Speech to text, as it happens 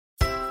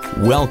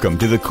Welcome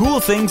to the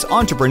Cool Things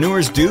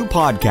Entrepreneurs Do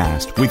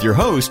podcast with your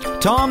host,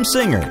 Tom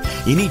Singer.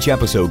 In each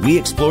episode, we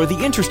explore the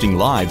interesting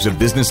lives of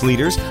business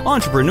leaders,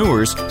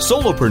 entrepreneurs,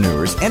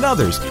 solopreneurs, and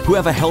others who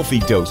have a healthy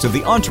dose of the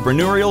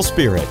entrepreneurial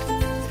spirit.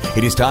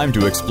 It is time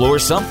to explore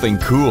something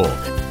cool.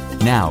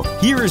 Now,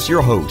 here is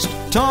your host,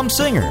 Tom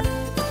Singer.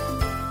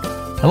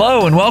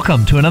 Hello and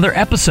welcome to another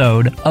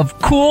episode of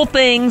Cool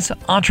Things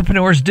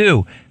Entrepreneurs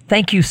Do.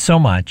 Thank you so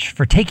much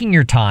for taking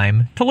your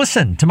time to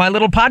listen to my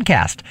little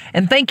podcast.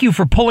 And thank you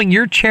for pulling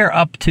your chair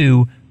up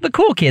to the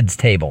cool kids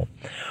table.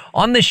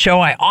 On this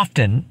show, I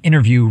often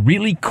interview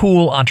really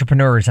cool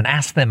entrepreneurs and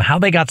ask them how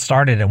they got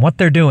started and what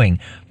they're doing.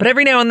 But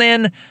every now and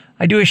then,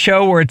 I do a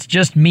show where it's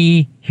just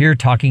me here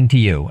talking to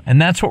you.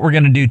 And that's what we're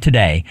going to do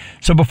today.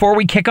 So before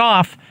we kick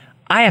off,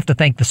 I have to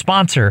thank the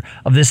sponsor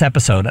of this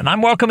episode, and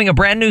I'm welcoming a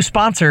brand new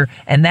sponsor,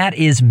 and that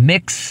is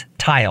Mix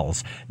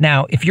Tiles.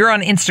 Now, if you're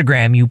on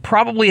Instagram, you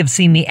probably have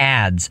seen the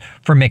ads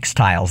for Mix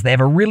Tiles. They have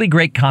a really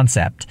great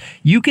concept.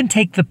 You can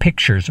take the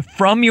pictures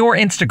from your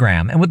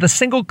Instagram, and with a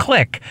single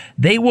click,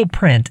 they will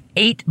print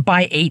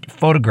 8x8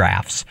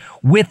 photographs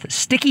with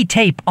sticky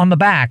tape on the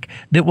back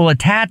that will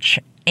attach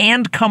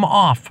and come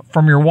off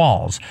from your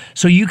walls.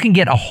 So you can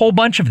get a whole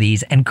bunch of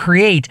these and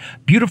create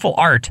beautiful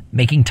art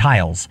making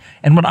tiles.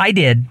 And what I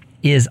did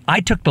is I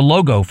took the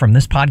logo from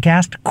this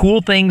podcast,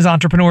 Cool Things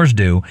Entrepreneurs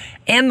Do,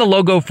 and the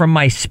logo from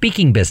my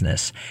speaking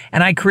business,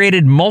 and I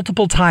created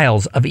multiple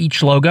tiles of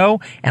each logo,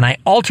 and I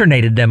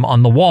alternated them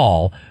on the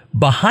wall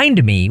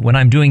behind me when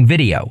I'm doing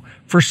video.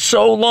 For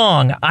so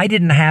long, I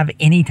didn't have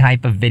any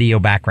type of video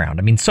background.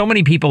 I mean, so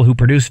many people who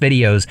produce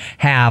videos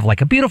have like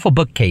a beautiful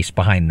bookcase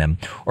behind them,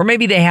 or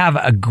maybe they have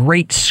a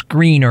great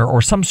screen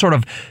or some sort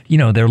of,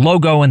 their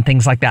logo and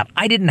things like that.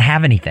 I didn't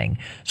have anything.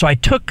 So I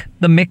took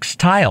the Mix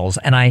Tiles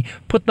and I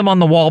put them on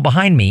the wall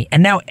behind me.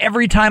 And now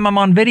every time I'm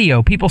on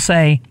video, people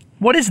say,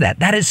 "What is that?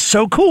 That is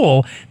so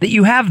cool that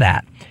you have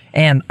that."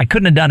 And I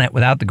couldn't have done it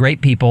without the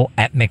great people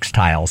at Mix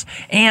Tiles.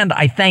 And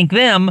I thank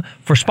them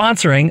for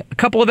sponsoring a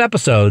couple of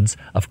episodes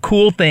of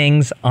Cool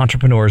Things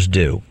Entrepreneurs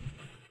Do.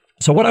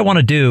 So what I want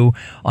to do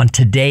on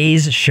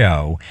today's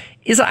show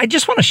is I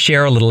just want to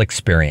share a little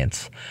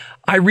experience.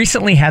 I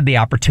recently had the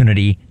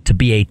opportunity to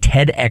be a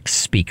TEDx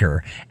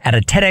speaker at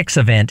a TEDx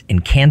event in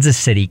Kansas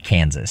City,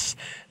 Kansas.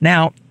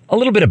 Now, a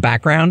little bit of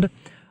background.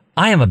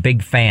 I am a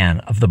big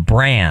fan of the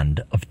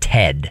brand of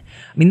TED.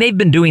 I mean, they've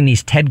been doing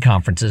these TED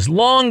conferences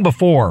long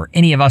before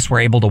any of us were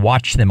able to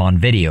watch them on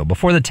video,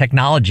 before the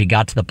technology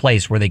got to the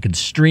place where they could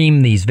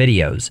stream these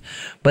videos.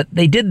 But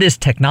they did this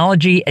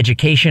technology,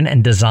 education,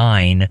 and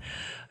design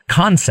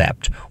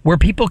concept where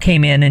people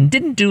came in and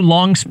didn't do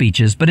long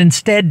speeches, but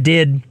instead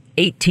did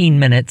 18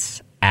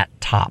 minutes at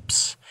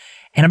tops.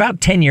 And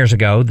about 10 years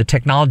ago, the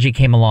technology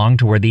came along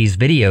to where these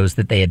videos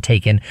that they had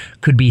taken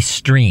could be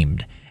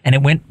streamed. And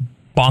it went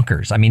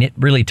bonkers. I mean, it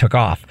really took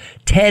off.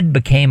 TED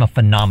became a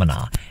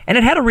phenomenon, and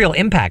it had a real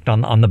impact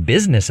on the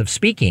business of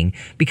speaking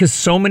because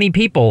so many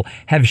people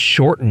have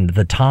shortened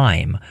the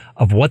time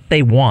of what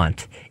they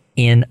want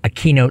in a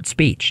keynote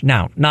speech.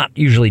 Now, not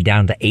usually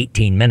down to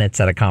 18 minutes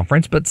at a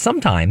conference, but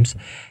sometimes.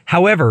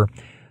 However,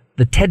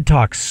 the TED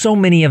Talks, so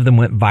many of them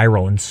went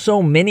viral, and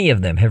so many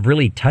of them have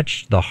really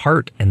touched the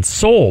heart and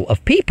soul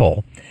of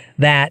people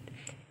that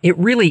it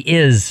really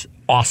is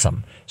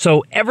awesome.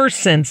 So ever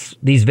since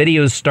these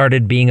videos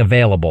started being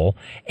available,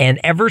 and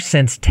ever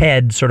since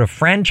TED sort of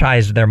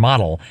franchised their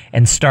model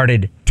and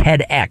started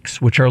TEDx,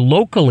 which are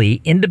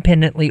locally,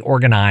 independently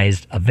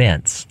organized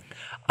events,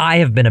 I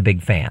have been a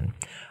big fan.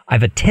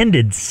 I've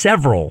attended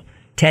several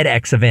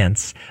TEDx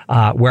events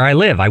where I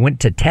live. I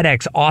went to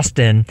TEDx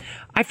Austin.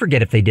 I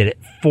forget if they did it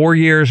 4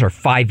 years or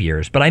 5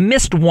 years, but I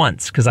missed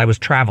once because I was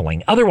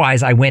traveling.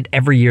 Otherwise, I went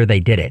every year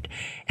they did it.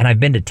 And I've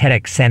been to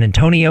TEDx San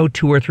Antonio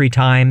 2 or 3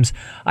 times.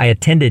 I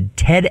attended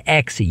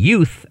TEDx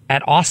Youth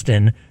at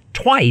Austin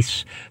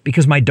twice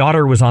because my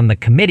daughter was on the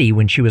committee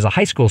when she was a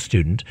high school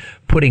student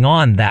putting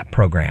on that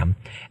program.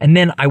 And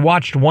then I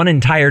watched one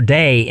entire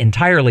day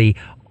entirely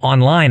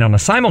online on a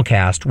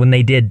simulcast when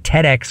they did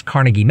TEDx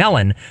Carnegie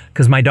Mellon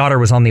because my daughter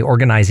was on the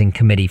organizing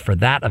committee for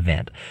that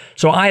event.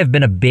 So I have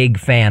been a big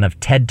fan of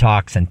TED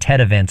Talks and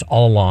TED events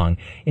all along.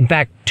 In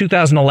fact,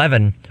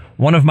 2011,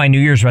 one of my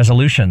New Year's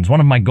resolutions, one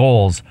of my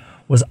goals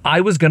was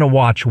I was going to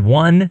watch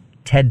one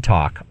TED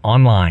Talk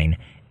online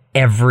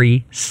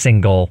every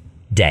single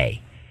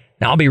day.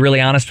 Now, I'll be really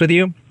honest with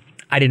you.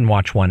 I didn't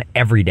watch one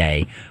every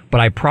day,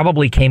 but I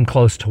probably came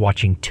close to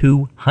watching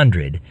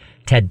 200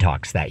 TED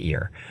Talks that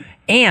year.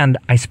 And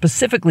I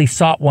specifically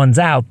sought ones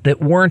out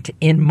that weren't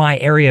in my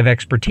area of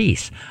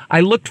expertise. I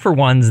looked for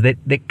ones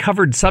that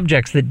covered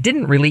subjects that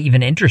didn't really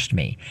even interest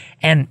me.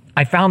 And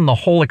I found the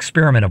whole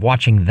experiment of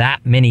watching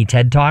that many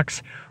TED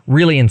Talks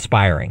really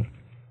inspiring.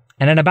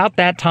 And at about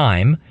that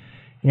time,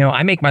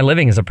 I make my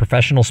living as a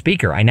professional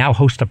speaker. I now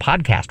host a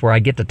podcast where I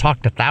get to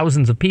talk to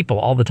thousands of people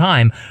all the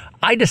time.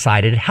 I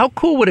decided, how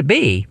cool would it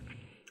be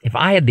if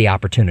I had the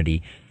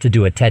opportunity to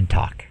do a TED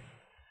Talk?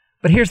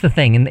 But here's the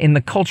thing, in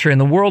the culture, in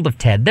the world of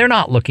TED, they're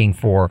not looking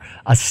for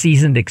a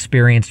seasoned,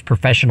 experienced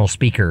professional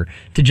speaker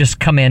to just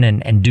come in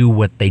and do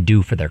what they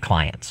do for their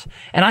clients.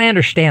 And I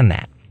understand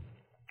that.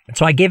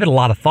 So I gave it a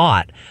lot of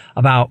thought.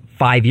 About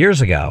 5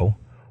 years ago,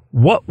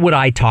 what would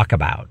I talk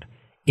about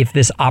if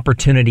this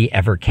opportunity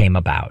ever came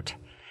about?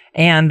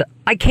 And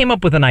I came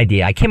up with an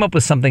idea. I came up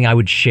with something I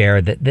would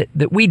share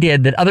that we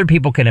did that other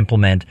people could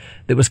implement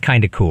that was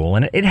kind of cool.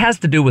 And it has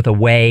to do with a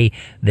way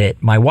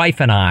that my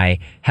wife and I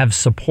have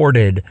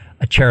supported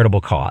a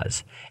charitable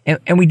cause.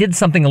 And we did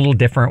something a little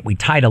different. We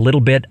tied a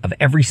little bit of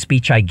every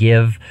speech I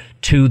give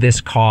to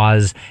this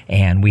cause,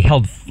 and we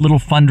held little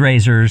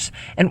fundraisers.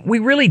 And we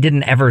really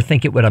didn't ever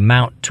think it would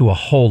amount to a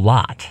whole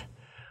lot.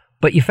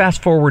 But you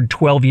fast forward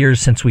 12 years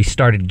since we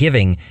started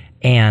giving,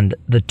 and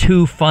the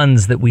two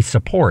funds that we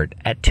support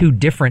at two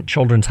different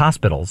children's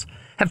hospitals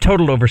have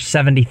totaled over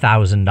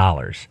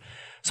 $70,000.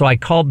 So I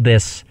called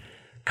this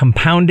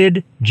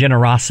Compounded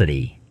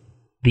Generosity,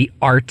 the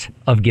Art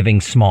of Giving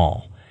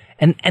Small.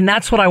 And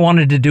that's what I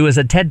wanted to do as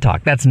a TED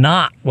Talk. That's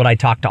not what I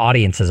talk to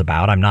audiences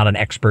about. I'm not an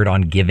expert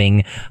on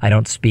giving. I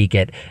don't speak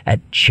at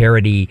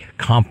charity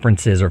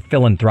conferences or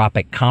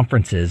philanthropic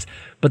conferences.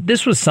 But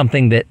this was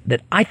something that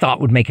I thought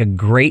would make a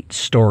great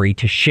story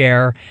to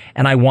share,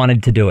 and I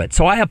wanted to do it.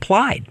 So I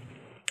applied.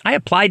 I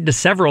applied to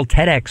several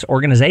TEDx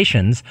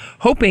organizations,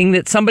 hoping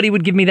that somebody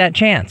would give me that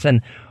chance.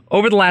 And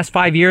over the last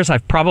 5 years,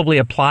 I've probably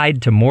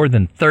applied to more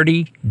than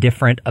 30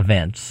 different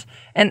events.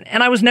 And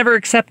I was never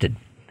accepted.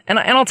 And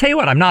I'll tell you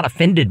what, I'm not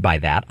offended by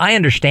that. I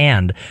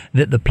understand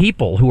that the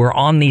people who are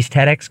on these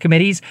TEDx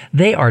committees,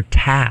 they are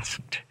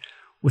tasked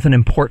with an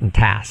important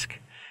task.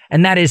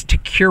 And that is to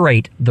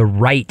curate the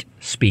right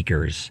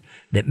speakers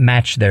that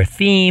match their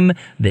theme,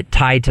 that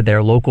tie to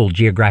their local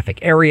geographic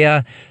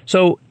area.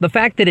 So the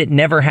fact that it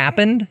never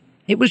happened,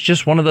 it was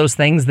just one of those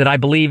things that I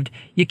believed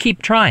you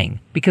keep trying,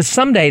 because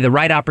someday the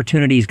right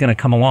opportunity is going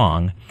to come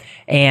along.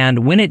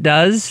 And when it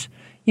does,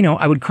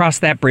 I would cross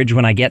that bridge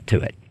when I got to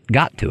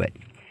it.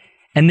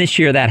 And this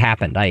year that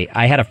happened.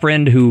 I had a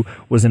friend who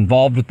was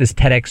involved with this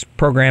TEDx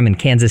program in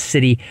Kansas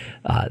City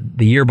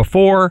the year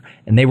before,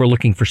 and they were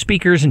looking for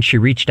speakers, and she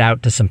reached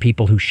out to some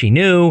people who she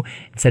knew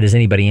and said, is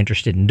anybody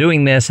interested in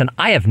doing this? And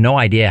I have no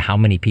idea how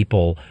many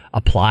people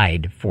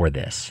applied for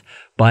this.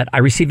 But I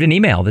received an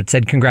email that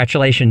said,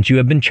 congratulations, you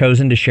have been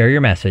chosen to share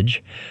your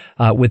message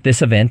with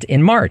this event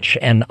in March.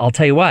 And I'll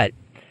tell you what,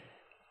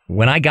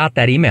 when I got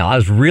that email, I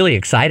was really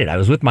excited. I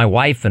was with my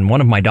wife and one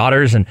of my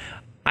daughters, and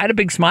I had a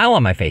big smile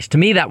on my face. To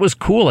me, that was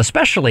cool,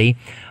 especially,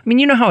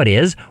 you know how it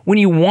is when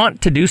you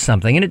want to do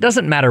something, and it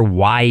doesn't matter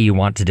why you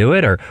want to do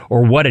it or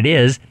what it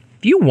is.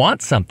 If you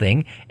want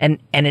something and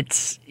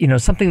it's,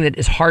 something that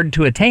is hard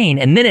to attain,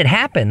 and then it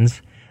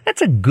happens,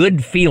 that's a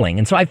good feeling.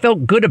 And so I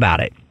felt good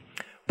about it.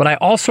 But I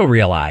also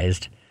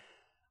realized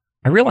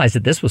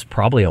that this was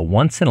probably a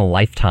once in a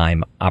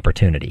lifetime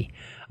opportunity.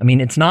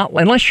 It's not,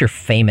 unless you're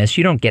famous,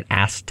 you don't get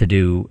asked to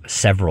do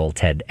several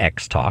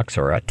TEDx talks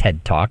or a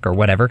TED Talk or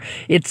whatever.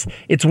 It's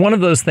one of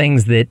those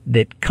things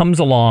that comes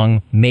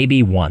along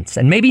maybe once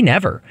and maybe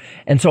never.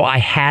 And so I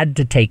had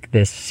to take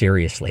this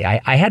seriously.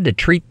 I had to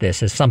treat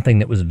this as something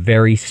that was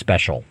very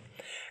special,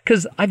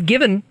 because I've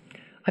given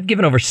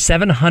over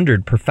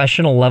 700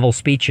 professional level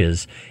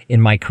speeches in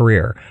my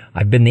career.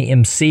 I've been the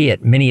MC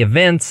at many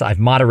events. I've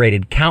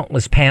moderated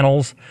countless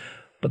panels.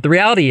 But the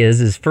reality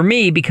is for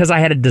me, because I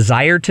had a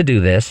desire to do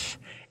this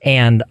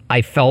and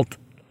I felt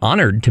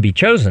honored to be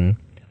chosen,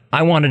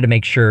 I wanted to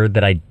make sure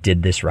that I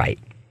did this right.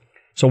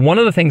 So one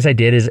of the things I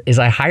did is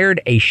I hired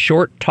a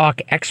short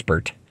talk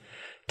expert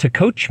to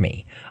coach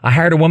me. I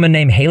hired a woman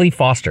named Haley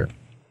Foster,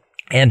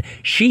 and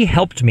she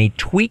helped me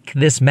tweak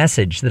this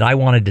message that I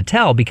wanted to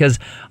tell, because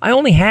I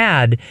only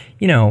had,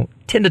 10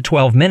 to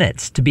 12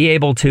 minutes to be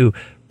able to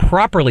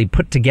properly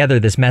put together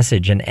this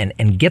message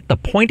and get the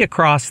point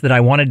across that I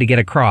wanted to get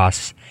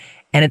across.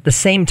 And at the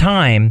same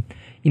time,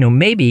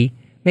 maybe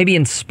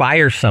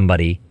inspire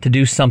somebody to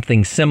do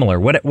something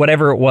similar,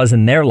 whatever it was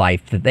in their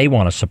life that they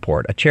want to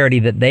support, a charity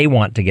that they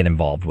want to get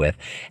involved with,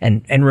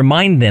 and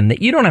remind them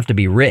that you don't have to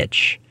be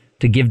rich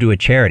to give to a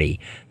charity,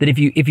 that if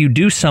you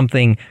do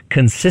something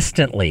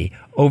consistently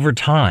over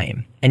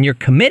time and you're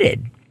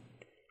committed,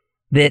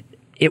 that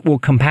it will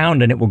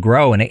compound and it will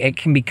grow, and it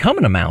can become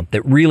an amount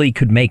that really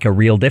could make a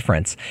real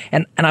difference.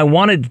 And I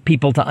wanted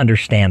people to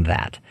understand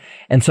that.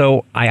 And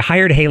so I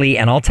hired Haley,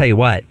 and I'll tell you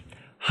what,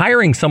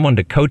 hiring someone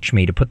to coach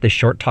me to put this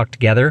short talk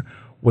together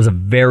was a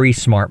very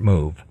smart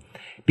move,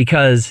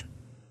 because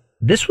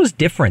this was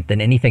different than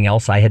anything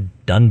else I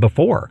had done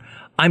before.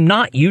 I'm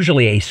not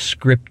usually a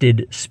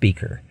scripted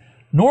speaker.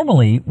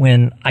 Normally,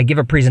 when I give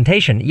a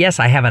presentation, yes,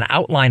 I have an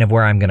outline of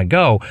where I'm going to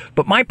go,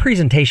 but my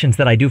presentations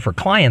that I do for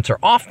clients are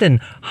often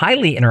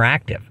highly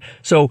interactive.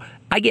 So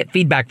I get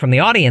feedback from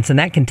the audience, and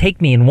that can take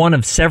me in one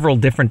of several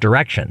different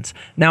directions.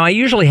 Now, I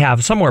usually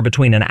have somewhere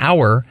between an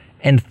hour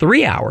and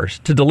 3 hours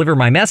to deliver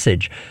my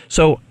message,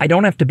 so I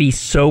don't have to be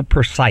so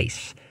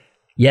precise.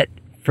 Yet,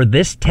 for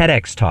this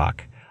TEDx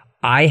talk,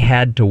 I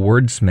had to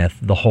wordsmith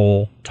the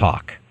whole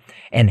talk.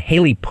 And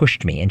Haley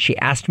pushed me and she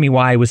asked me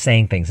why I was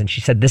saying things. And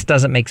she said, this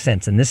doesn't make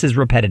sense and this is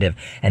repetitive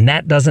and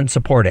that doesn't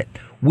support it.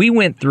 We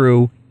went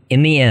through,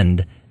 in the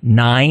end,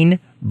 9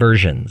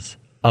 versions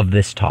of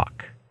this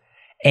talk.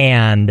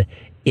 And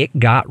it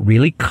got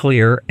really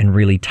clear and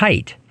really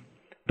tight.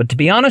 But to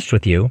be honest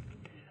with you,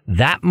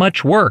 that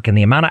much work and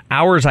the amount of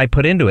hours I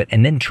put into it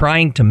and then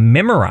trying to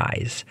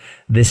memorize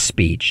this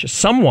speech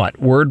somewhat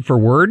word for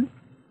word,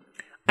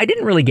 I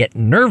didn't really get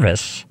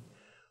nervous,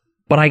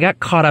 but I got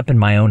caught up in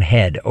my own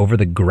head over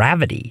the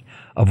gravity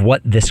of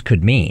what this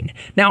could mean.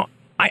 Now,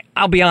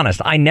 I'll be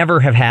honest, I never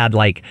have had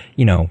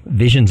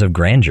visions of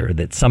grandeur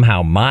that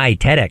somehow my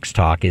TEDx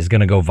talk is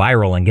going to go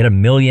viral and get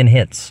 1 million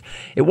hits.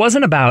 It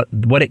wasn't about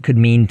what it could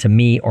mean to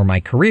me or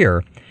my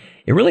career.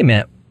 It really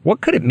meant,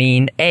 what could it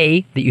mean,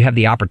 A, that you have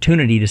the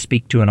opportunity to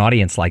speak to an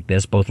audience like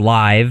this, both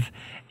live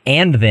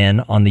and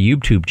then on the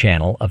YouTube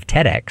channel of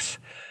TEDx.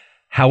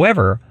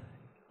 However,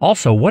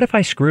 also, what if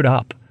I screwed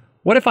up?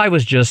 What if I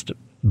was just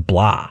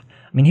blah?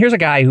 I mean, here's a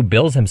guy who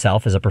bills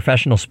himself as a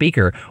professional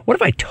speaker. What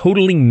if I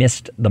totally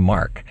missed the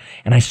mark?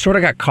 And I sort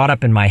of got caught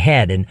up in my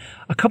head. And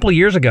a couple of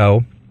years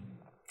ago,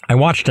 I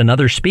watched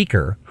another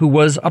speaker who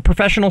was a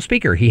professional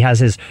speaker. He has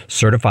his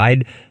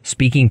certified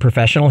speaking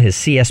professional, his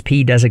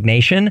CSP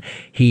designation.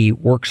 He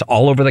works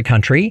all over the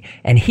country.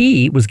 And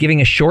he was giving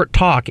a short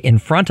talk in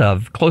front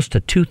of close to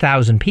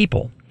 2,000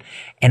 people.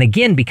 And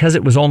again, because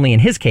it was only in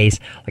his case,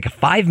 like a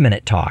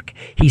 5-minute talk,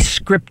 he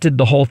scripted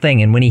the whole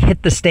thing. And when he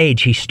hit the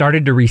stage, he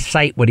started to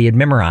recite what he had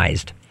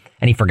memorized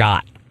and he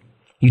forgot.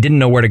 He didn't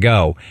know where to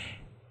go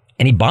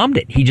and he bombed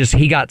it.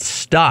 He got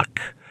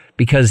stuck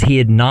because he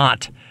had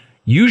not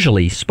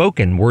usually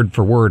spoken word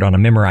for word on a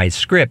memorized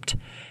script.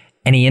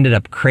 And he ended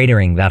up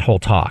cratering that whole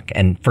talk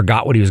and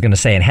forgot what he was going to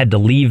say and had to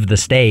leave the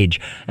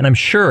stage. And I'm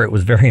sure it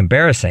was very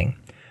embarrassing.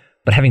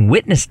 But having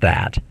witnessed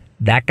that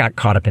got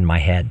caught up in my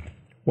head.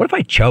 What if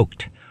I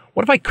choked?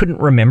 What if I couldn't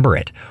remember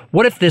it?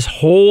 What if this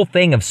whole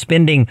thing of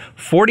spending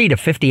 40 to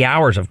 50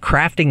 hours of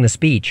crafting the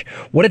speech,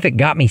 what if it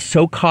got me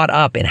so caught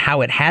up in how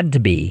it had to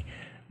be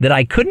that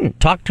I couldn't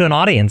talk to an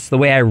audience the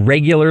way I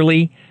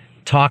regularly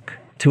talk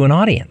to an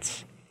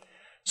audience?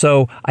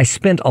 So I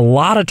spent a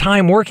lot of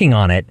time working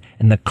on it,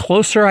 and the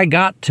closer I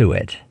got to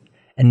it,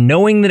 and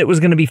knowing that it was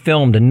going to be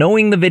filmed and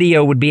knowing the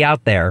video would be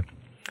out there,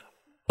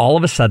 all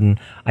of a sudden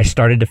I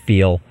started to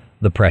feel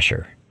the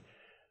pressure.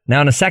 Now,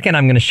 in a second,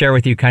 I'm going to share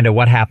with you kind of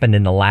what happened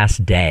in the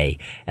last day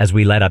as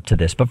we led up to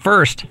this. But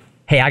first,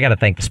 hey, I got to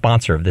thank the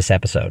sponsor of this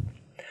episode.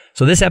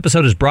 So this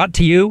episode is brought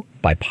to you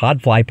by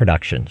Podfly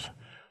Productions.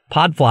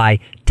 Podfly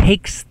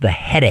takes the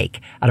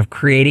headache out of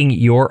creating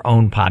your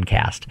own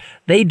podcast.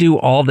 They do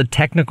all the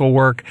technical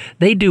work.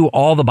 They do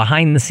all the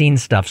behind the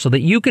scenes stuff so that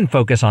you can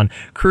focus on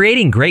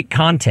creating great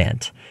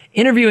content,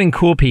 interviewing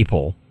cool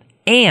people,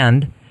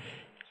 and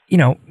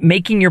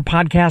making your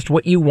podcast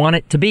what you want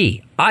it to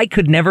be. I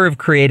could never have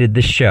created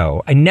this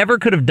show. I never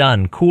could have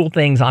done Cool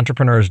Things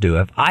Entrepreneurs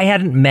Do if I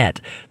hadn't met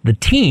the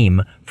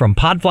team from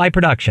Podfly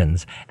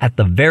Productions at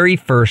the very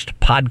first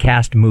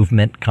Podcast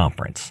Movement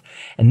Conference.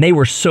 And they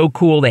were so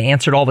cool. They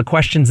answered all the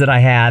questions that I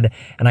had,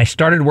 and I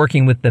started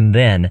working with them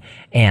then,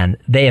 and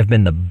they have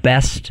been the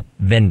best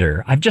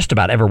vendor I've just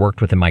about ever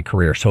worked with in my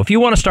career. So if you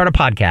want to start a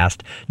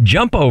podcast,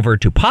 jump over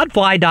to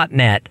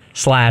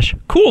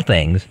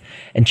podfly.net/coolthings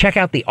and check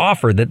out the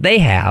offer that they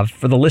have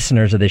for the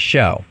listeners of this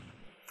show.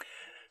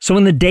 So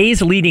in the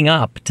days leading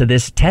up to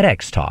this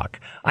TEDx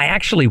talk, I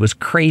actually was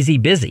crazy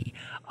busy.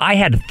 I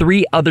had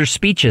 3 other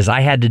speeches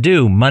I had to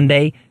do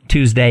Monday,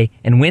 Tuesday,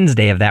 and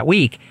Wednesday of that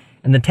week,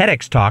 and the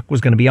TEDx talk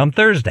was going to be on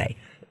Thursday.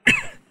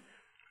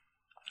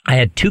 I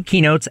had 2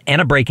 keynotes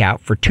and a breakout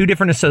for 2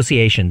 different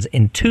associations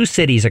in 2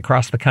 cities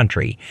across the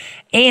country,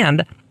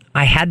 and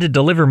I had to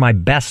deliver my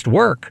best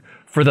work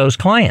for those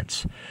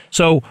clients.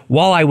 So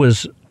while I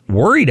was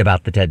worried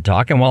about the TED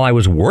Talk and while I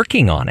was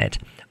working on it,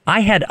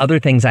 I had other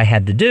things I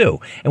had to do.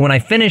 And when I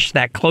finished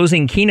that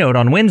closing keynote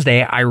on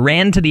Wednesday, I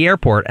ran to the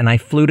airport and I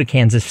flew to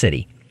Kansas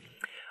City.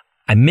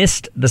 I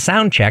missed the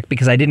sound check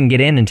because I didn't get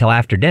in until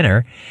after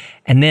dinner.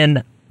 And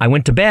then I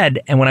went to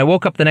bed. And when I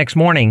woke up the next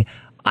morning,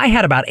 I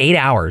had about 8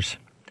 hours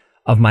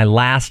of my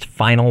last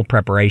final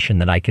preparation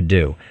that I could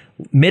do.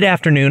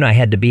 Mid-afternoon, I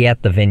had to be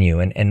at the venue,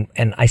 and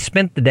I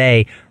spent the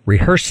day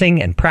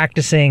rehearsing and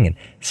practicing and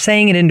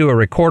saying it into a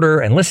recorder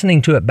and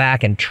listening to it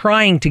back and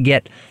trying to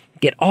get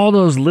all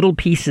those little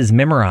pieces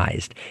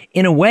memorized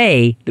in a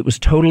way that was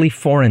totally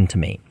foreign to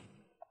me.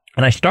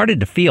 And I started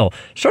to feel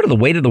sort of the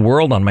weight of the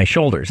world on my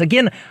shoulders.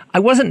 Again, I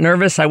wasn't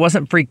nervous, I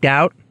wasn't freaked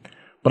out,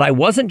 but I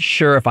wasn't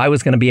sure if I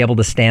was going to be able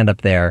to stand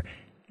up there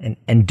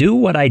and do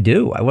what I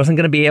do. I wasn't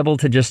going to be able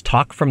to just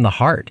talk from the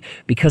heart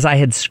because I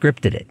had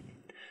scripted it.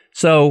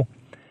 So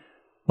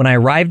when I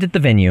arrived at the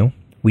venue,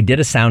 we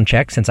did a sound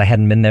check since I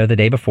hadn't been there the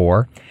day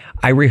before.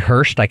 I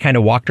rehearsed, I kind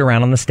of walked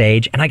around on the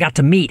stage, and I got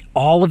to meet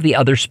all of the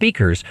other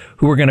speakers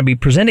who were going to be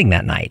presenting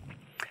that night.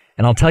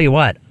 And I'll tell you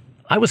what,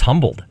 I was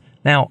humbled.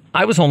 Now,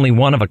 I was only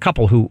one of a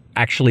couple who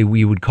actually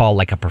we would call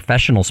like a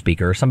professional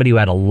speaker, somebody who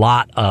had a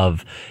lot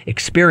of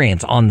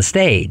experience on the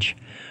stage.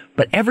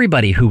 But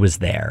everybody who was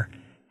there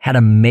had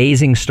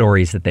amazing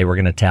stories that they were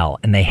going to tell,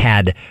 and they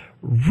had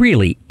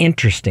really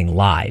interesting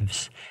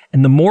lives.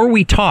 And the more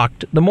we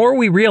talked, the more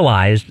we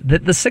realized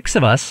that the six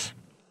of us,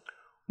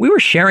 we were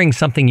sharing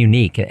something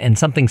unique and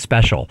something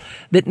special,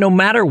 that no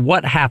matter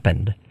what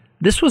happened,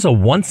 this was a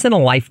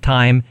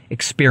once-in-a-lifetime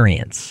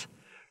experience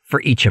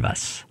for each of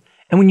us.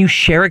 And when you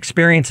share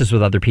experiences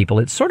with other people,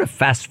 it sort of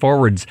fast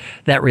forwards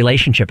that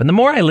relationship. And the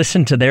more I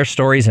listened to their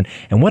stories and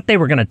what they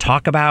were going to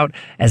talk about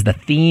as the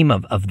theme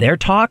of their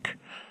talk,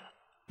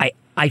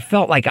 I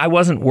felt like I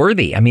wasn't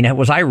worthy. I mean,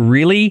 was I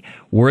really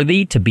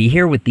worthy to be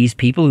here with these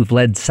people who've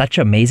led such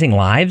amazing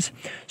lives?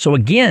 So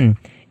again,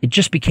 it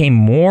just became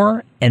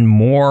more and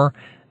more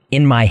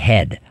in my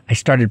head. I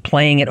started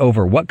playing it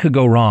over. What could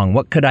go wrong?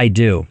 What could I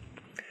do?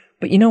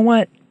 But you know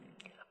what?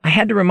 I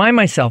had to remind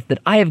myself that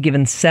I have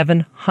given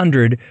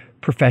 700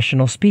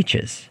 professional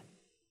speeches.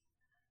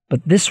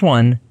 But this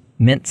one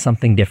meant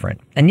something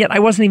different. And yet I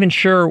wasn't even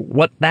sure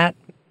what that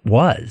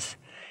was.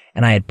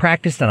 And I had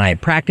practiced and I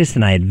had practiced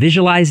and I had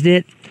visualized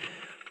it.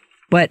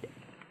 But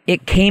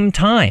it came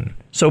time.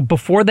 So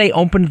before they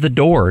opened the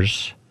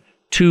doors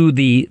to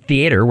the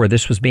theater where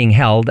this was being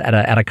held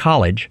at a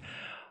college,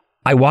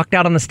 I walked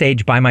out on the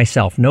stage by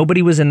myself.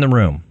 Nobody was in the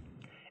room.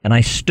 And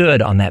I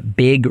stood on that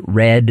big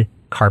red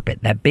carpet,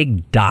 that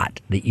big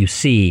dot that you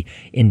see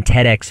in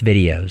TEDx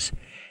videos.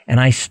 And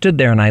I stood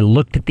there and I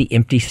looked at the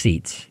empty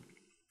seats.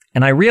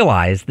 And I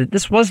realized that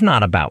this was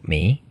not about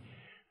me.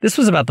 This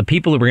was about the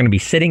people who were going to be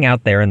sitting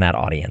out there in that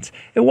audience.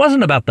 It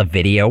wasn't about the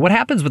video. What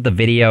happens with the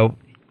video,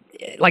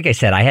 like I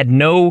said, I had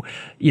no,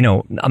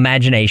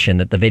 imagination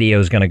that the video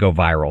is going to go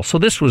viral. So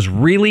this was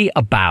really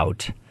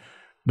about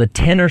the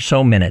 10 or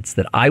so minutes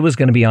that I was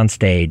going to be on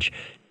stage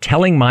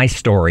telling my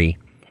story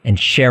and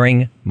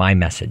sharing my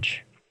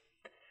message.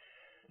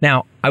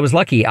 Now, I was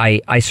lucky.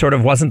 I sort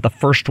of wasn't the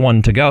first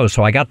one to go,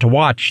 so I got to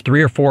watch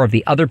 3 or 4 of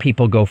the other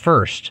people go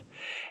first.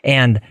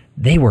 And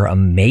they were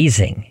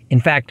amazing.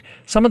 In fact,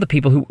 some of the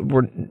people who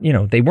were,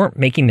 they weren't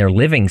making their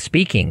living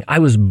speaking. I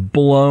was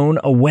blown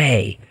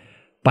away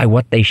by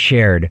what they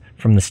shared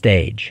from the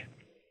stage.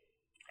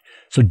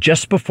 So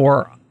just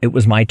before it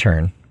was my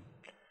turn,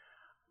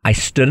 I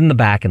stood in the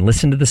back and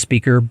listened to the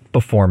speaker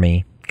before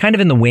me, kind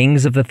of in the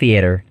wings of the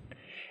theater,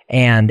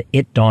 and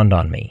it dawned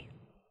on me.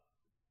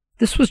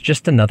 This was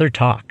just another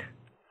talk.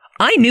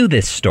 I knew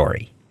this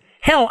story.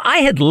 Hell, I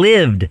had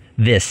lived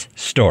this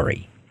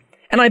story.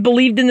 And I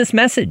believed in this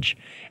message.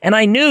 And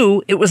I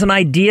knew it was an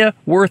idea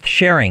worth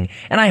sharing.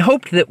 And I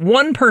hoped that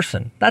one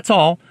person, that's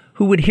all,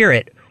 who would hear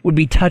it would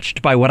be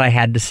touched by what I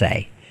had to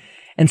say.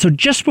 And so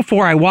just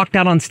before I walked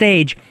out on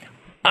stage,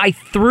 I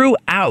threw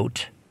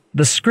out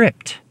the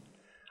script.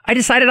 I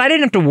decided I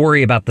didn't have to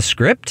worry about the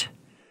script.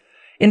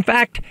 In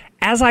fact,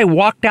 as I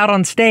walked out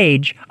on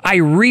stage, I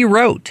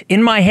rewrote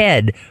in my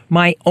head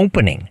my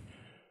opening.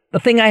 The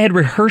thing I had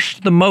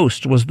rehearsed the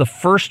most was the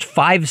first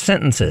 5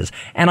 sentences,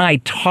 and I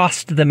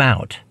tossed them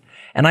out.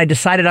 And I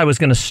decided I was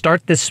going to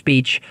start this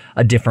speech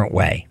a different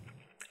way.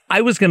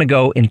 I was going to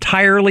go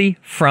entirely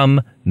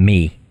from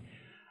me.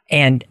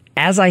 And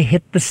as I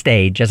hit the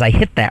stage, as I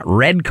hit that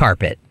red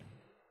carpet,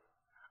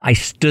 I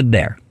stood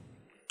there.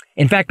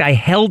 In fact, I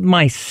held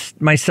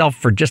myself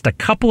for just a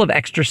couple of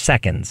extra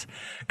seconds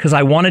because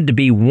I wanted to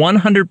be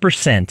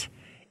 100%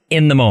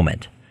 in the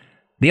moment.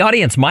 The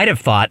audience might have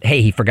thought,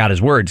 hey, he forgot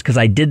his words, because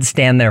I did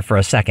stand there for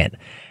a second.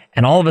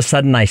 And all of a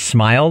sudden I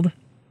smiled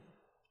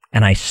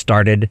and I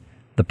started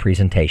the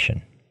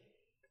presentation.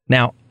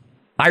 Now,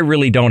 I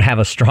really don't have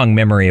a strong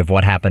memory of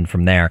what happened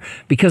from there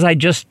because I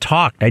just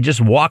talked. I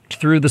just walked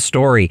through the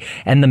story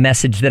and the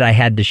message that I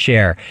had to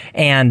share.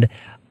 And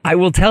I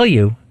will tell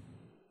you,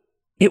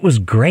 it was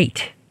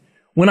great.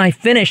 When I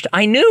finished,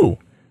 I knew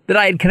that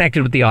I had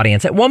connected with the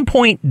audience. At one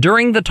point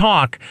during the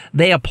talk,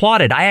 they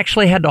applauded. I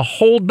actually had to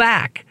hold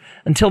back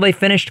until they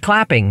finished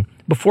clapping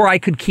before I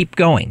could keep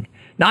going.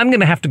 Now, I'm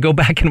going to have to go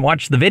back and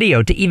watch the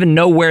video to even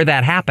know where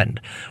that happened.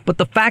 But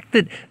the fact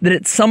that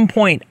at some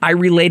point I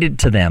related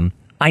to them,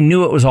 I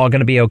knew it was all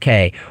going to be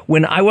okay.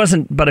 When I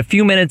wasn't but a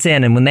few minutes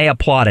in and when they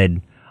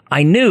applauded,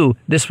 I knew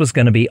this was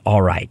going to be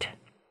all right.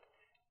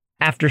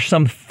 After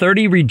some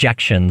 30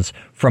 rejections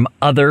from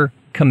other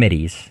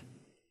committees,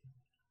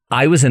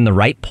 I was in the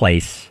right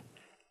place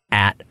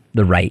at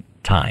the right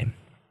time.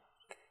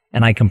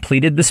 And I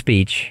completed the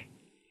speech.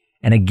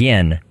 And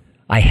again,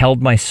 I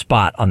held my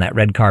spot on that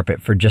red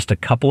carpet for just a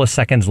couple of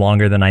seconds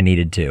longer than I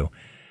needed to.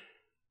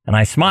 And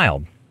I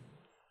smiled.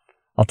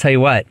 I'll tell you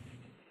what,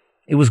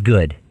 it was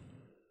good.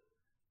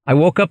 I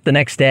woke up the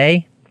next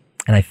day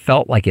and I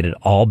felt like it had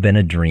all been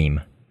a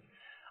dream.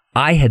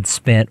 I had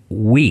spent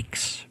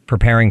weeks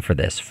preparing for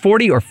this,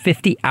 40 or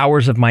 50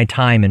 hours of my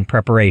time in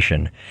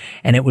preparation,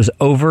 and it was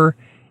over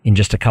in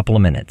just a couple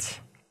of minutes.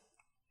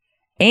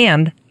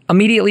 And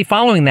immediately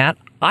following that,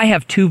 I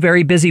have 2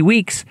 very busy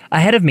weeks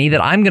ahead of me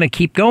that I'm going to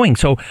keep going.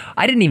 So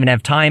I didn't even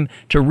have time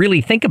to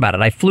really think about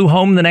it. I flew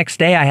home the next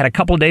day. I had a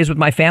couple of days with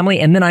my family,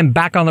 and then I'm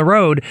back on the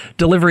road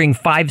delivering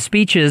 5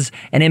 speeches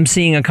and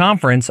emceeing a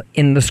conference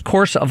in this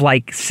course of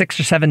like 6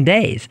 or 7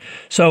 days.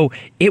 So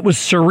it was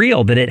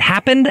surreal that it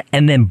happened,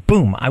 and then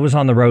boom, I was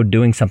on the road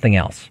doing something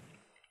else.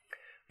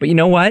 But you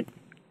know what?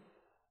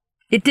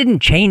 It didn't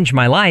change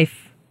my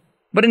life,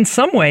 but in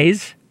some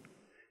ways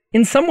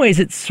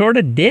it sort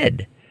of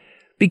did.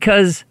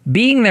 Because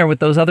being there with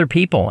those other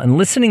people and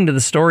listening to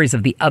the stories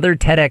of the other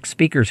TEDx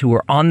speakers who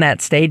were on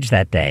that stage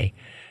that day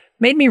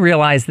made me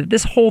realize that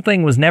this whole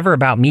thing was never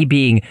about me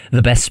being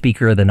the best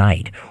speaker of the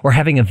night or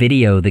having a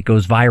video that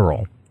goes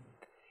viral.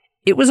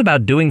 It was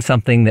about doing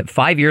something that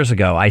 5 years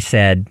ago I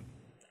said,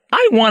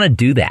 I want to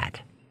do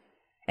that.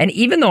 And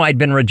even though I'd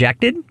been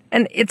rejected,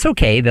 and it's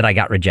okay that I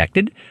got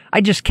rejected,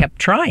 I just kept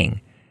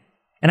trying.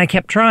 And I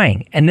kept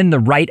trying. And then the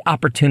right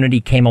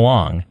opportunity came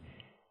along.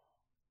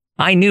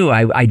 I knew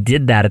I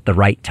did that at the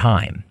right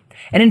time.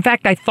 And in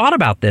fact, I thought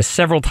about this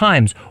several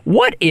times.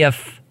 What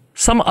if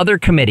some other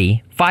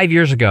committee 5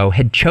 years ago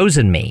had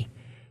chosen me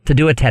to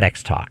do a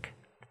TEDx talk?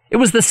 It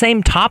was the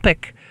same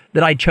topic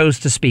that I chose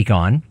to speak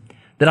on,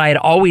 that I had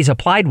always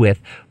applied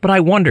with, but I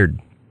wondered,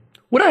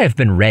 would I have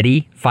been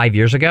ready 5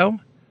 years ago?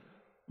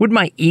 Would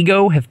my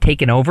ego have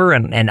taken over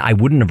and I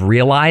wouldn't have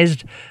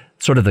realized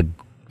sort of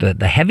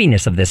the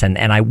heaviness of this? And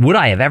would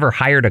I have ever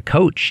hired a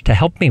coach to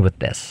help me with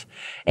this?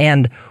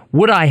 And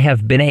would I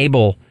have been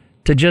able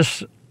to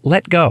just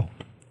let go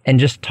and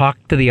just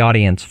talk to the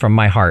audience from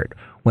my heart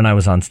when I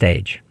was on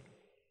stage?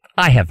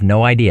 I have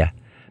no idea.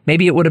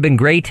 Maybe it would have been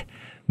great.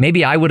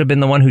 Maybe I would have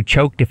been the one who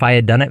choked if I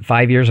had done it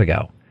 5 years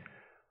ago.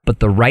 But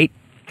the right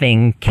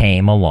thing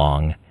came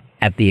along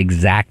at the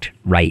exact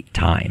right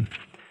time.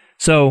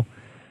 So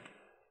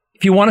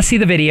if you want to see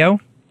the video,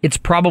 it's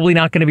probably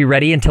not going to be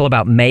ready until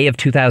about May of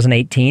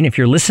 2018. If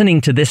you're listening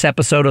to this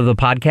episode of the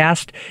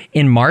podcast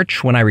in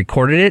March when I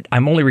recorded it,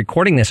 I'm only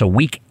recording this a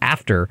week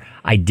after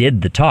I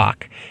did the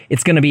talk.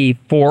 It's going to be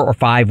 4 or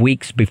 5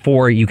 weeks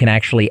before you can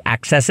actually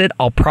access it.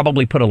 I'll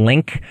probably put a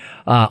link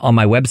on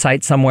my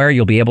website somewhere.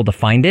 You'll be able to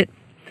find it.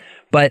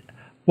 But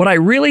what I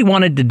really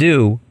wanted to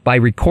do by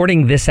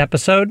recording this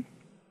episode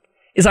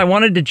is I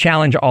wanted to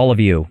challenge all of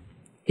you.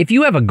 If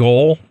you have a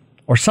goal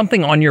or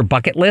something on your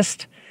bucket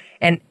list,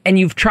 and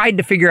you've tried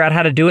to figure out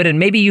how to do it, and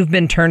maybe you've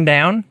been turned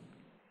down,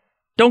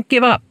 don't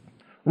give up.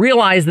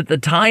 Realize that the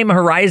time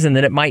horizon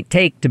that it might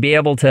take to be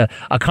able to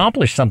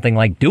accomplish something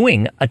like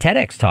doing a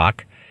TEDx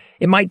talk,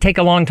 it might take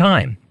a long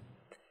time.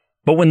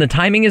 But when the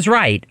timing is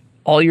right,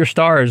 all your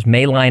stars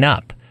may line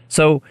up.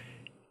 So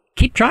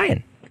keep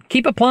trying,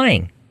 keep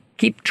applying,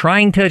 keep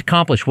trying to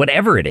accomplish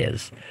whatever it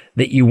is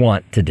that you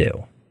want to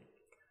do.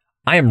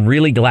 I am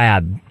really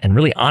glad and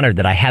really honored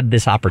that I had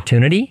this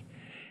opportunity,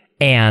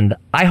 and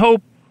I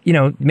hope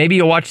maybe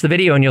you'll watch the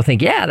video and you'll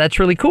think, yeah, that's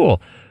really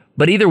cool.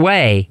 But either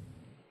way,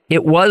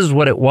 it was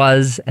what it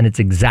was, and it's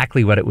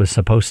exactly what it was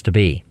supposed to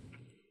be.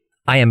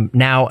 I am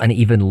now an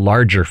even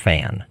larger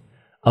fan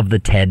of the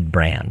TED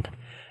brand,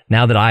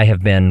 now that I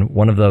have been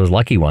one of those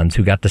lucky ones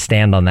who got to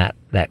stand on that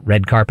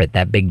red carpet,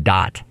 that big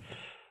dot,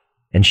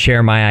 and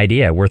share my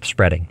idea worth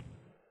spreading.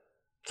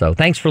 So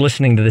thanks for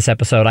listening to this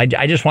episode.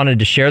 I just wanted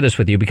to share this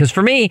with you because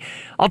for me,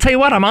 I'll tell you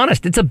what, I'm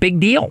honest, it's a big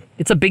deal.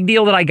 It's a big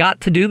deal that I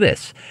got to do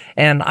this.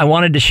 And I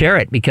wanted to share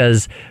it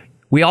because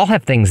we all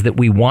have things that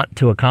we want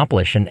to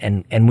accomplish.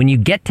 And when you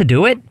get to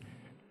do it,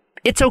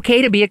 it's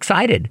okay to be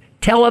excited.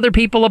 Tell other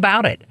people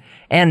about it.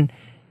 And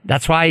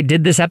that's why I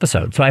did this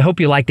episode. So I hope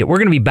you liked it. We're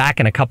going to be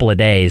back in a couple of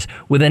days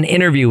with an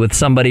interview with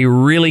somebody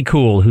really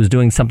cool who's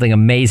doing something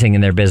amazing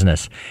in their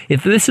business.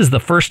 If this is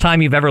the first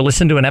time you've ever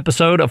listened to an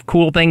episode of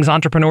Cool Things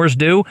Entrepreneurs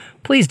Do,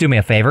 please do me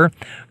a favor.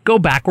 Go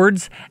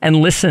backwards and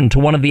listen to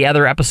one of the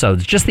other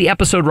episodes. Just the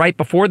episode right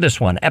before this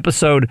one,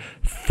 episode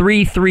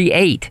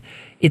 338.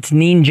 It's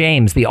Neen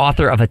James, the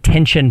author of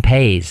Attention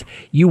Pays.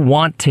 You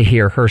want to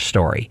hear her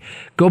story.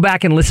 Go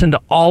back and listen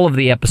to all of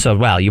the episodes.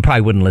 Well, you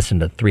probably wouldn't listen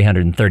to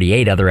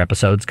 338 other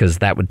episodes because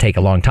that would take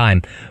a long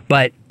time.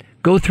 But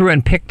go through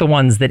and pick the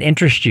ones that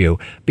interest you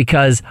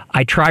because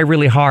I try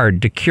really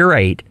hard to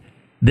curate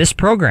this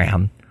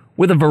program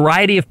with a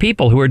variety of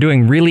people who are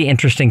doing really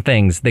interesting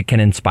things that can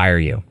inspire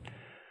you.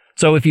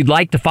 So if you'd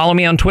like to follow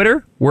me on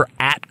Twitter, we're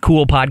at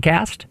Cool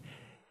Podcast.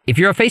 If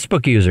you're a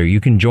Facebook user,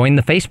 you can join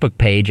the Facebook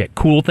page at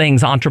Cool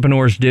Things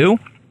Entrepreneurs Do.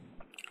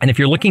 And if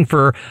you're looking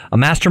for a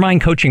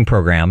mastermind coaching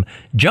program,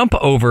 jump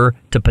over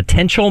to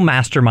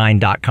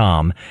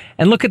potentialmastermind.com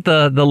and look at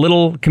the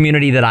little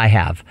community that I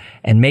have.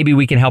 And maybe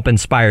we can help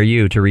inspire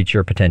you to reach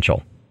your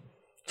potential.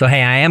 So,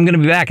 hey, I am going to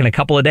be back in a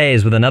couple of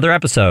days with another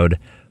episode.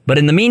 But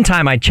in the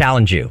meantime, I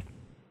challenge you.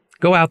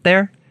 Go out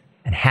there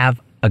and have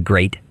a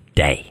great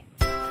day.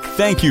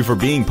 Thank you for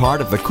being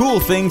part of the Cool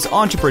Things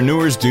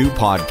Entrepreneurs Do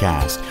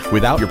podcast.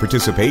 Without your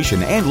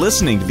participation and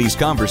listening to these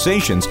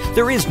conversations,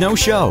 there is no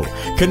show.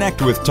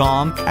 Connect with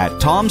Tom at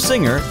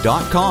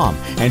tomsinger.com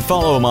and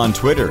follow him on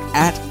Twitter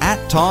at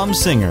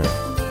TomSinger.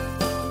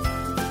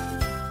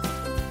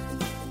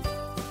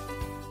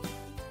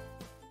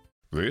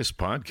 This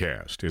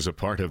podcast is a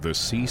part of the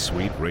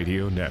C-Suite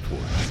Radio Network.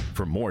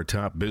 For more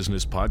top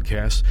business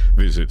podcasts,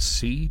 visit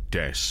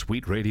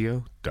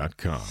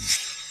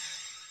c-suiteradio.com.